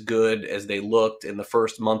not as good as they looked in the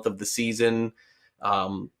first month of the season.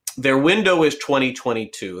 Their window is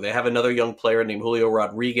 2022. They have another young player named Julio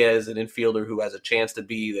Rodriguez, an infielder who has a chance to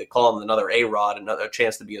be, they call him another A-Rod, another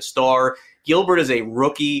chance to be a star. Gilbert is a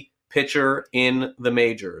rookie pitcher in the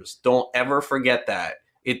majors. Don't ever forget that.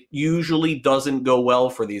 It usually doesn't go well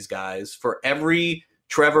for these guys. For every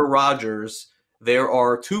Trevor Rogers, there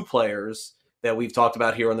are 2 players that we've talked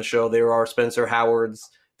about here on the show. There are Spencer Howards,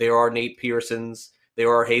 there are Nate Pearsons,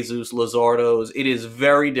 there are Jesus Luzardos. It is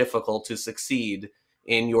very difficult to succeed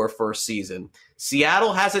in your first season.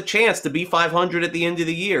 Seattle has a chance to be 500 at the end of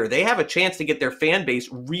the year. They have a chance to get their fan base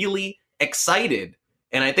really excited.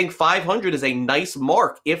 And I think 500 is a nice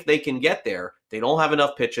mark if they can get there. They don't have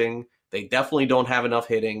enough pitching. They definitely don't have enough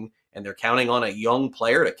hitting. And they're counting on a young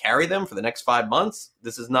player to carry them for the next 5 months.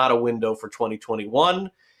 This is not a window for 2021.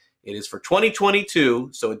 It is for 2022.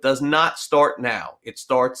 So it does not start now. It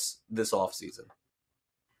starts this offseason.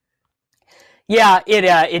 Yeah,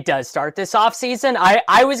 it does start this offseason.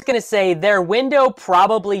 I was going to say their window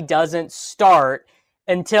probably doesn't start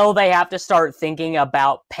until they have to start thinking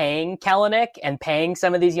about paying Kelenic and paying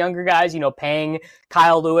some of these younger guys, paying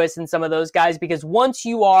Kyle Lewis and some of those guys, because once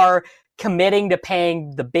you are committing to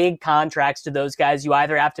paying the big contracts to those guys, you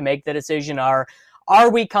either have to make the decision, are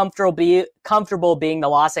we comfortable being the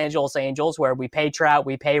Los Angeles Angels, where we pay Trout,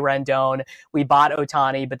 we pay Rendon, we bought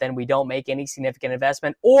Ohtani, but then we don't make any significant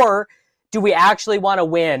investment, or do we actually want to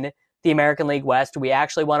win the American League West? Do we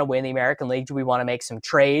actually want to win the American League? Do we want to make some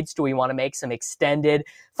trades? Do we want to make some extended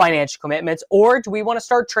financial commitments? Or do we want to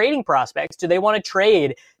start trading prospects? Do they want to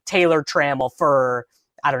trade Taylor Trammell for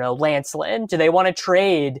I don't know, Lance Lynn? Do they want to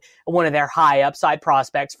trade one of their high upside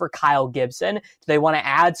prospects for Kyle Gibson? Do they want to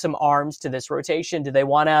add some arms to this rotation? Do they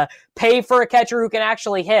want to pay for a catcher who can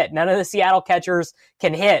actually hit? None of the Seattle catchers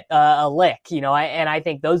can hit a lick, and I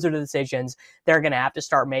think those are the decisions they're going to have to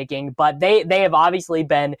start making. But they have obviously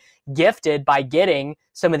been gifted by getting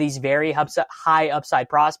some of these very high upside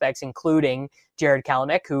prospects, including Jared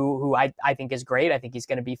Kelenic, who I think is great. I think he's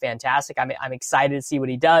going to be fantastic. I'm excited to see what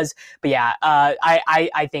he does. But yeah,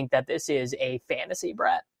 I think that this is a fantasy,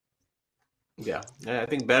 Brett. Yeah, I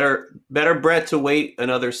think better Brett to wait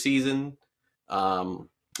another season.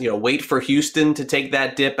 Wait for Houston to take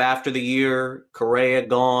that dip after the year. Correa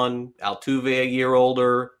gone, Altuve a year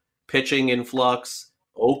older, pitching in flux.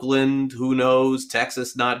 Oakland, who knows?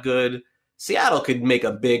 Texas not good. Seattle could make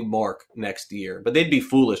a big mark next year, but they'd be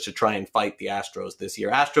foolish to try and fight the Astros this year.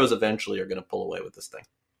 Astros eventually are going to pull away with this thing.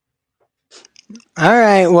 All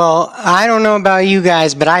right. Well, I don't know about you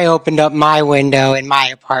guys, but I opened up my window in my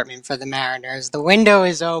apartment for the Mariners. The window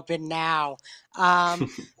is open now.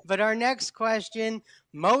 But our next question,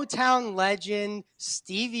 Motown legend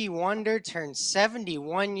Stevie Wonder turned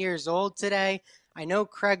 71 years old today. I know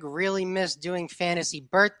Craig really missed doing fantasy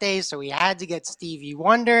birthdays, so we had to get Stevie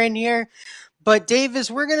Wonder in here. But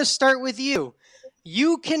Davis, we're going to start with you.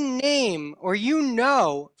 You can name, or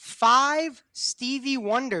 5 Stevie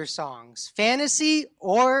Wonder songs, fantasy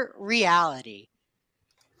or reality.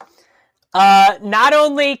 Not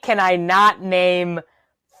only can I not name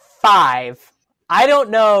 5, I don't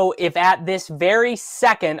know if at this very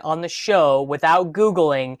second on the show, without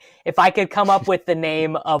Googling, if I could come up with the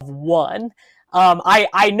name of one.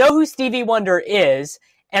 I know who Stevie Wonder is,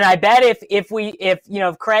 and I bet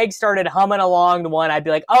if Craig started humming along the one, I'd be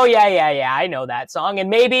like, oh yeah, I know that song. And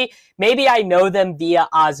maybe I know them via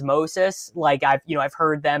osmosis, like I've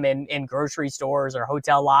heard them in grocery stores or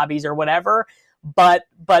hotel lobbies or whatever. But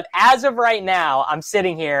as of right now, I'm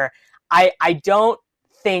sitting here, I don't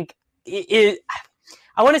think it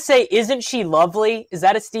I want to say, Isn't She Lovely? Is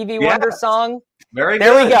that a Stevie Wonder song? Very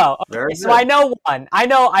there good. We go. Okay, Very so good. I know one.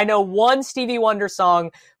 I know one Stevie Wonder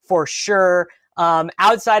song for sure.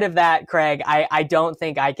 Outside of that, Craig, I don't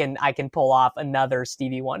think I can pull off another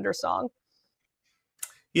Stevie Wonder song.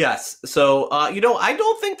 Yes. So, I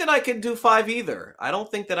don't think that I could do 5 either. I don't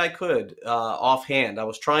think that I could offhand. I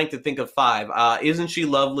was trying to think of 5. Isn't She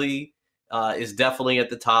Lovely is definitely at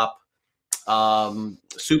the top.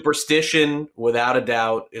 Superstition, without a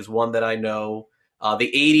doubt, is one that I know.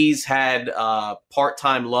 The 80s had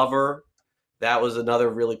Part-Time Lover. That was another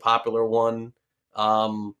really popular one.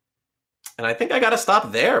 And I think I got to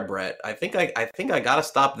stop there, Brett. I think I got to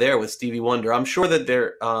stop there with Stevie Wonder. I'm sure that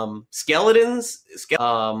they're Skeletons.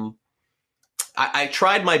 I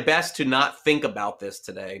tried my best to not think about this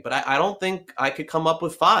today, but I don't think I could come up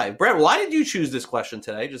with 5. Brett, why did you choose this question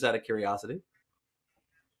today? Just out of curiosity.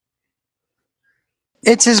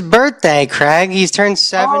 It's his birthday, Craig. He's turned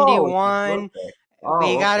 71.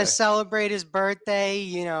 We got to okay. celebrate his birthday.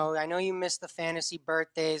 I know you missed the fantasy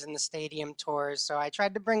birthdays and the stadium tours, so I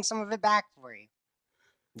tried to bring some of it back for you.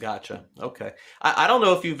 Gotcha. Okay. I don't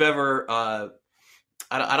know if you've ever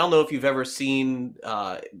I don't know if you've ever seen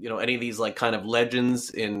any of these like kind of legends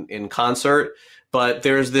in concert, but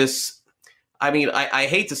there's this, I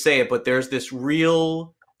hate to say it, but there's this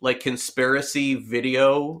real like conspiracy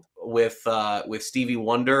video with Stevie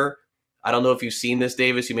Wonder. I don't know if you've seen this,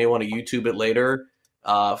 Davis. You may want to YouTube it later.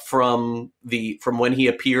 From when he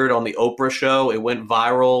appeared on the Oprah show, it went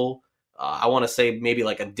viral. I want to say maybe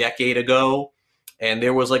like a decade ago, and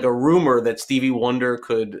there was like a rumor that Stevie Wonder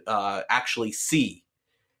could actually see.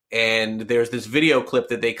 And there's this video clip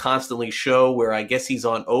that they constantly show where I guess he's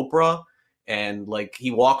on Oprah, and like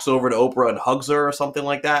he walks over to Oprah and hugs her or something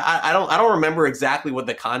like that. I don't remember exactly what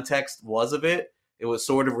the context was of it. It was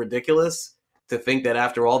sort of ridiculous to think that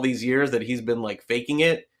after all these years that he's been like faking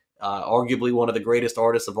it, arguably one of the greatest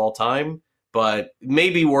artists of all time, but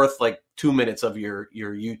maybe worth like 2 minutes of your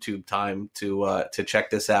YouTube time to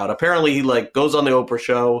check this out. Apparently he like goes on the Oprah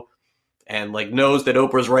show and like knows that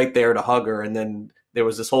Oprah's right there to hug her. And then there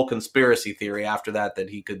was this whole conspiracy theory after that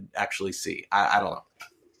he could actually see. I don't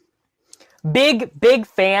know. Big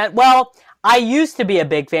fan. Well, I used to be a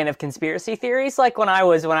big fan of conspiracy theories, like when I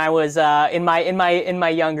was in my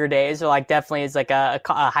younger days, or like definitely as like a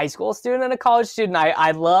high school student and a college student.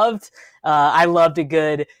 I loved a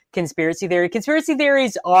good conspiracy theory. Conspiracy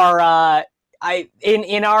theories are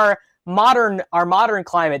in our our modern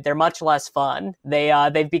climate, they're much less fun.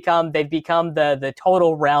 They've become the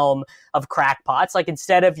total realm of crackpots. Like,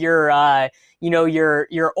 instead of your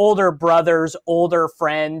older brother's older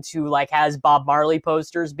friend who like has Bob Marley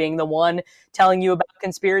posters being the one telling you about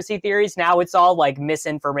conspiracy theories, now it's all like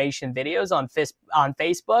misinformation videos on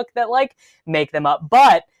Facebook that like make them up.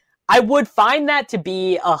 But I would find that to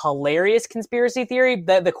be a hilarious conspiracy theory.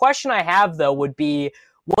 The question I have, though, would be,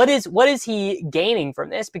 what is he gaining from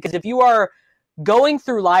this? Because if you are going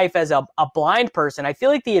through life as a blind person, I feel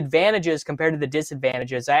like the advantages compared to the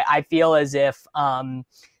disadvantages, I feel as if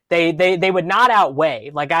they would not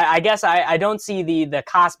outweigh. Like, I guess I don't see the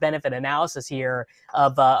cost-benefit analysis here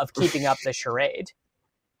of keeping up the charade.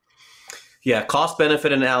 Yeah,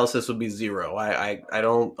 cost-benefit analysis would be zero. I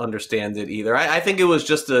don't understand it either. I think it was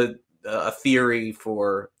just a theory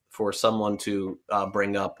for someone to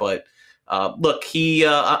bring up. But look,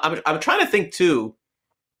 I'm trying to think too.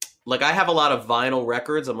 Like, I have a lot of vinyl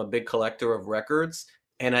records. I'm a big collector of records.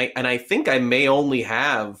 And I think I may only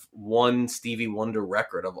have one Stevie Wonder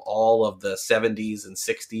record of all of the 70s and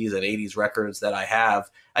 60s and 80s records that I have.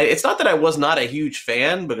 It's not that I was not a huge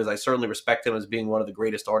fan, because I certainly respect him as being one of the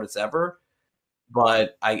greatest artists ever.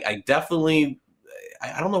 But I definitely,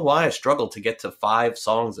 I don't know why I struggled to get to 5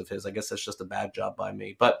 songs of his. I guess that's just a bad job by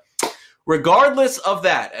me. But regardless of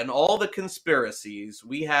that and all the conspiracies,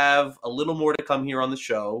 we have a little more to come here on the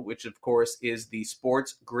show, which of course is the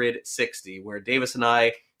Sports Grid 60, where Davis and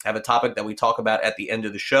I have a topic that we talk about at the end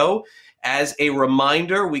of the show. As a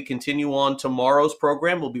reminder, we continue on tomorrow's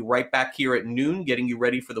program. We'll be right back here at noon, getting you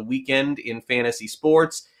ready for the weekend in fantasy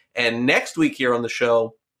sports. And next week here on the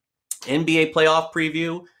show, NBA playoff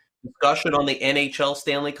preview, discussion on the NHL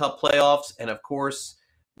Stanley Cup playoffs, and of course,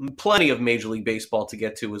 plenty of Major League Baseball to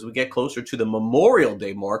get to as we get closer to the Memorial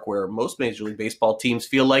Day mark, where most Major League Baseball teams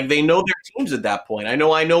feel like they know their teams at that point. I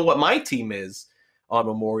know what my team is on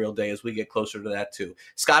Memorial Day as we get closer to that too.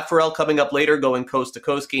 Scott Farrell coming up later, going coast to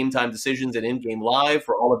coast, game time decisions and in-game live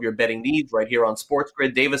for all of your betting needs right here on Sports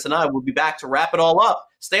Grid. Davis and I will be back to wrap it all up.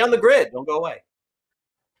 Stay on the grid. Don't go away.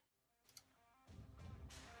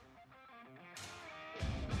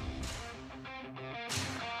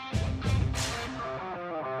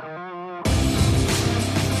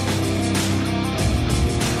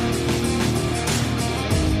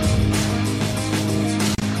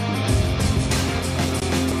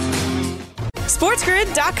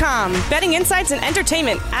 SportsGrid.com. Betting insights and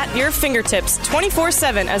entertainment at your fingertips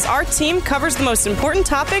 24/7 as our team covers the most important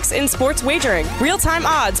topics in sports wagering. Real-time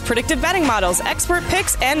odds, predictive betting models, expert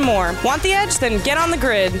picks, and more. Want the edge? Then get on the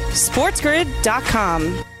grid.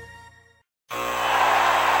 SportsGrid.com.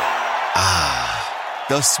 Ah,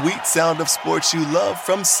 the sweet sound of sports you love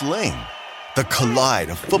from Sling. The collide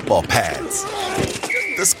of football pads.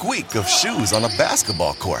 The squeak of shoes on a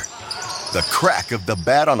basketball court. The crack of the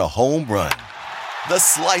bat on a home run. The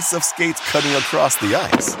slice of skates cutting across the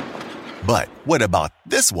ice. But what about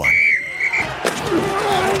this one?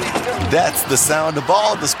 That's the sound of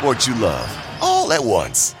all the sports you love, all at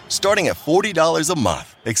once. Starting at $40 a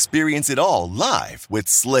month. Experience it all live with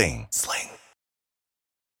Sling.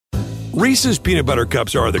 Reese's Peanut Butter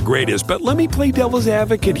Cups are the greatest, but let me play devil's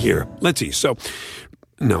advocate here. Let's see. So,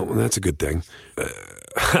 no, that's a good thing.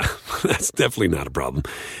 That's definitely not a problem.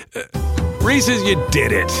 Reese's, you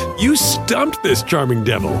did it. You stumped this charming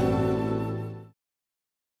devil.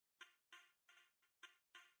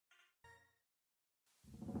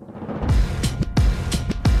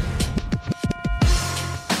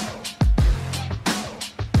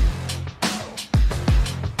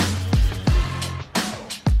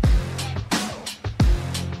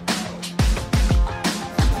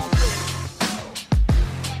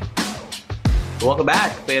 Welcome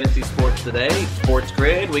back, Fantasy Sports Today, Sports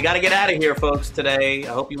Grid. We got to get out of here, folks, today.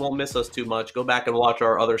 I hope you won't miss us too much. Go back and watch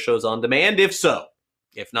our other shows on demand, if so.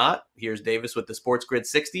 If not, here's Davis with the Sports Grid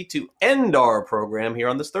 60 to end our program here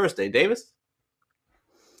on this Thursday. Davis?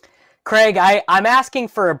 Craig, I'm asking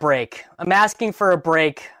for a break. I'm asking for a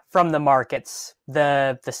break from the markets,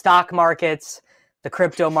 the stock markets, the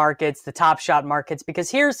crypto markets, the Top Shot markets,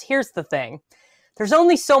 because here's the thing. There's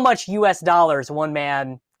only so much US dollars one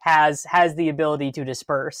man has the ability to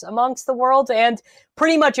disperse amongst the world, and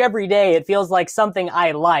pretty much every day it feels like something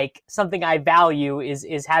I value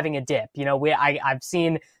is having a dip. You know, I've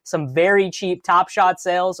seen some very cheap Top Shot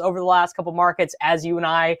sales over the last couple markets as you and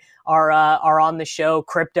I are on the show.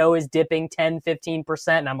 Crypto is dipping 10-15%,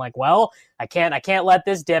 and I'm like, well, I can't let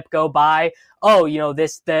this dip go by. Oh, you know,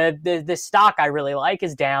 this stock I really like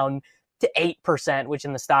is down to 8%, which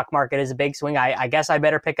in the stock market is a big swing. I guess I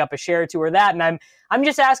better pick up a share or two or that. And I'm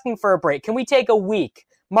just asking for a break. Can we take a week?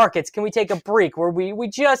 Markets, can we take a break where we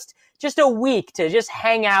just just a week to just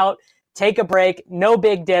hang out, take a break, no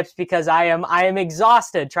big dips, because I am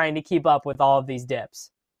exhausted trying to keep up with all of these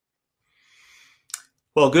dips.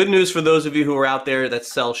 Well, good news for those of you who are out there that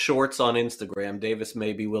sell shorts on Instagram. Davis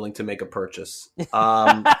may be willing to make a purchase.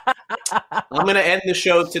 I'm going to end the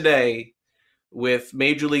show today with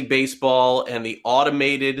Major League Baseball and the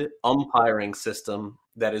automated umpiring system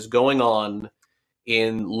that is going on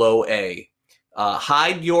in Low A.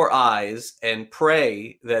 Hide your eyes and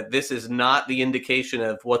pray that this is not the indication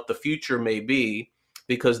of what the future may be,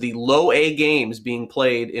 because the Low A games being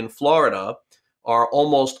played in Florida are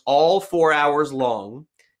almost all 4 hours long,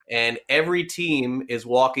 and every team is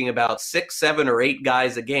walking about 6, 7, or 8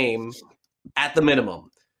 guys a game at the minimum.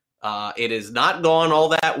 It has not gone all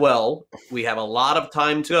that well. We have a lot of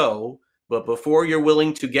time to go, but before you're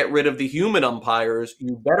willing to get rid of the human umpires,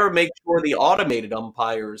 you better make sure the automated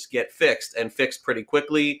umpires get fixed, and fixed pretty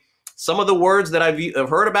quickly. Some of the words that I've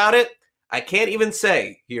heard about it, I can't even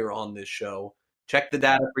say here on this show. Check the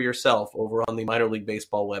data for yourself over on the Minor League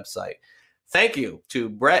Baseball website. Thank you to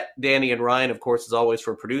Brett, Danny, and Ryan, of course, as always,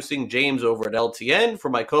 for producing. James over at LTN. For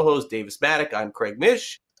my co-host, Davis Maddock, I'm Craig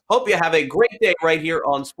Mish. Hope you have a great day right here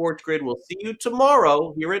on Sports Grid. We'll see you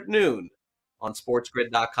tomorrow here at noon on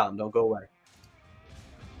SportsGrid.com. Don't go away.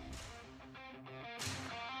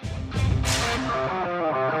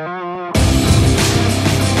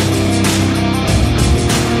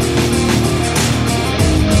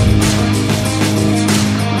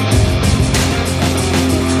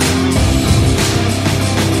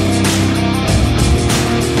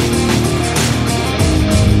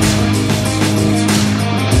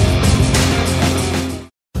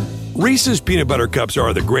 Reese's Peanut Butter Cups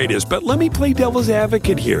are the greatest, but let me play devil's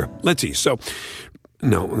advocate here. Let's see. So,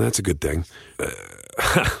 no, that's a good thing.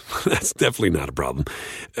 That's definitely not a problem.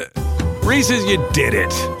 Reese's, you did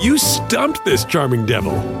it. You stumped this charming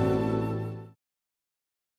devil.